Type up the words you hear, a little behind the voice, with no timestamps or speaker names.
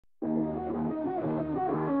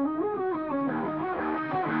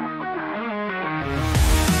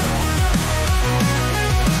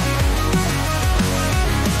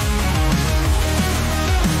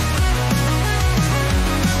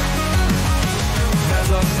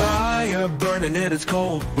We're burning it, it's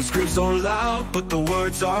cold. We scream so loud, but the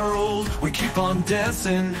words are old. We keep on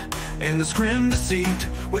dancing in this grim deceit,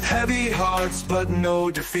 with heavy hearts but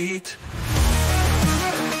no defeat.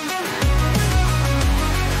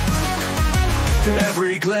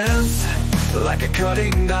 Every glance, like a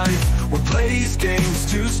cutting knife, we play these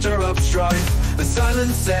games to stir up strife. The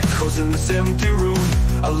silence echoes in this empty room.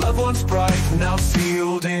 Our loved ones bright, now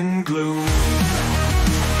sealed in gloom.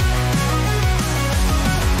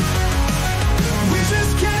 We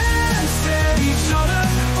just can't stand each other,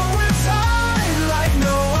 but we're tied like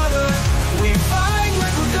no other. We fight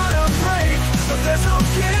like we're gonna break, but there's no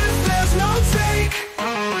give, there's no take.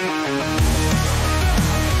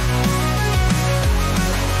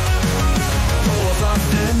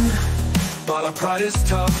 But our pride is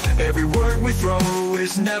tough. Every word we throw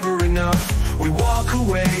is never enough. We walk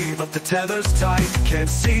away, but the tether's tight. Can't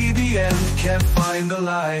see the end, can't find the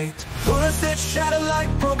light. Words that shatter like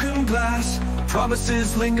broken glass.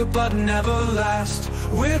 Promises linger but never last.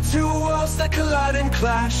 We're two worlds that collide and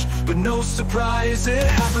clash, but no surprise, it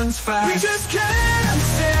happens fast. We just can't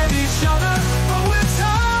stand each other, but we're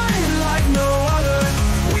tied like no other.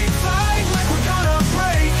 We fight like we're gonna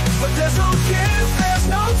break, but there's no give, there's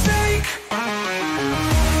no take.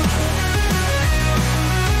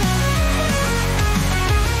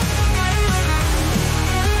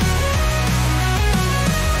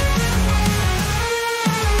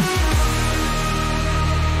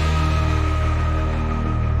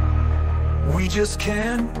 We just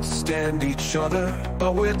can't stand each other,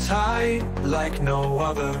 but we're tied like no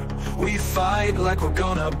other. We fight like we're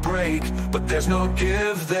gonna break, but there's no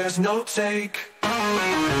give, there's no take.